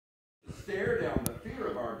stare down the fear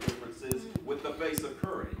of our differences with the face of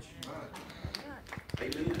courage.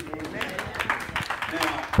 Amen. Amen.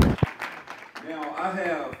 Now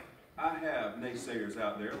I have naysayers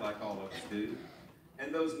out there, like all of us do,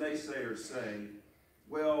 and those naysayers say,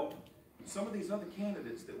 well, some of these other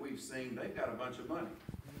candidates that we've seen, they've got a bunch of money.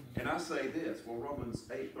 And I say this, well, Romans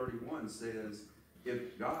 8:31 says,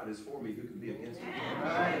 if God is for me, who can be against me?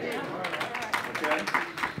 Okay?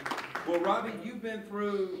 Well, Robby, you've been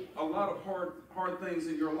through a lot of hard things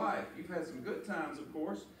in your life. You've had some good times, of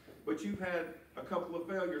course, but you've had a couple of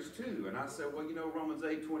failures too. And I said, well, you know, Romans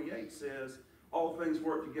 8:28 says, all things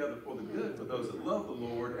work together for the good for those that love the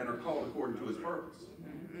Lord and are called according to his purpose.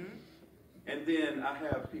 And then I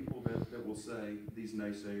have people that will say, these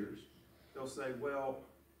naysayers, they'll say, well,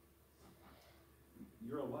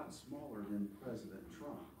 you're a lot smaller than President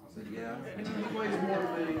Trump. I said, yeah, he weighs more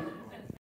than me.